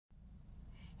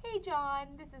John,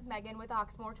 this is Megan with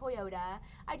Oxmoor Toyota.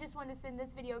 I just wanted to send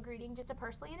this video greeting just to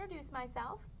personally introduce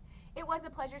myself. It was a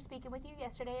pleasure speaking with you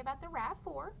yesterday about the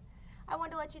Rav4. I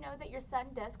wanted to let you know that your son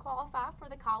does qualify for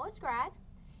the college grad.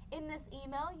 In this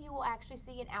email, you will actually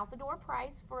see an out-the-door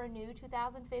price for a new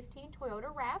 2015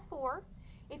 Toyota Rav4.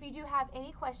 If you do have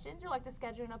any questions or like to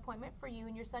schedule an appointment for you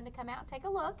and your son to come out and take a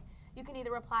look, you can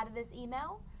either reply to this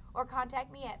email or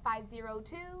contact me at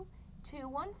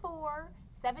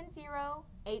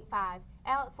 502-214-7085.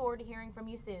 I look forward to hearing from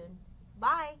you soon.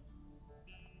 Bye!